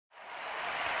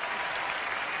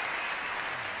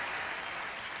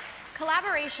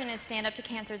Collaboration is Stand Up to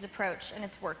Cancer's approach, and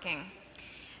it's working.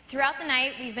 Throughout the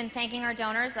night, we've been thanking our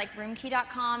donors like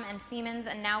Roomkey.com and Siemens,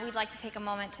 and now we'd like to take a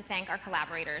moment to thank our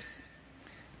collaborators.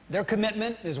 Their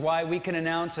commitment is why we can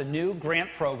announce a new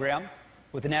grant program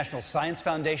with the National Science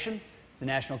Foundation, the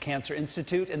National Cancer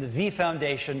Institute, and the V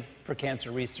Foundation for Cancer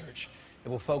Research. It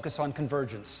will focus on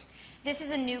convergence. This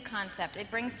is a new concept. It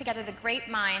brings together the great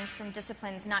minds from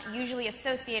disciplines not usually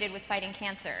associated with fighting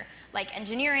cancer, like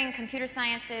engineering, computer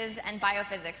sciences, and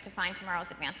biophysics to find tomorrow's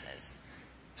advances.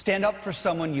 Stand up for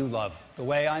someone you love, the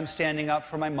way I'm standing up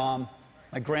for my mom,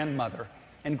 my grandmother,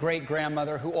 and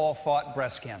great-grandmother who all fought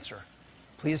breast cancer.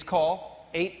 Please call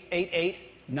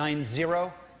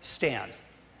 888-90-STAND.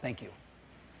 Thank you.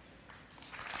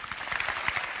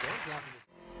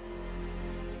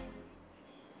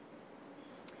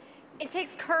 It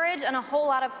takes courage and a whole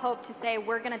lot of hope to say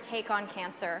we're going to take on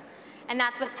cancer. And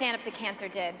that's what Stand Up to Cancer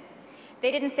did.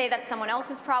 They didn't say that's someone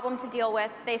else's problem to deal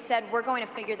with. They said, we're going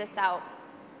to figure this out.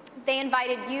 They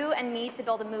invited you and me to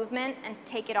build a movement and to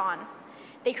take it on.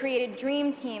 They created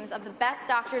dream teams of the best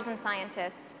doctors and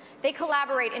scientists. They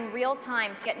collaborate in real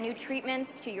time to get new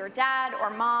treatments to your dad or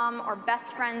mom or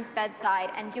best friend's bedside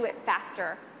and do it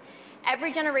faster.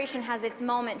 Every generation has its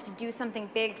moment to do something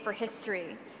big for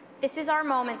history. This is our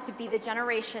moment to be the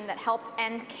generation that helped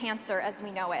end cancer as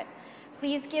we know it.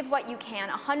 Please give what you can.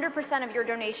 100% of your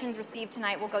donations received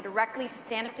tonight will go directly to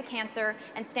Stand Up to Cancer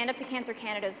and Stand Up to Cancer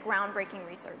Canada's groundbreaking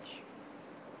research.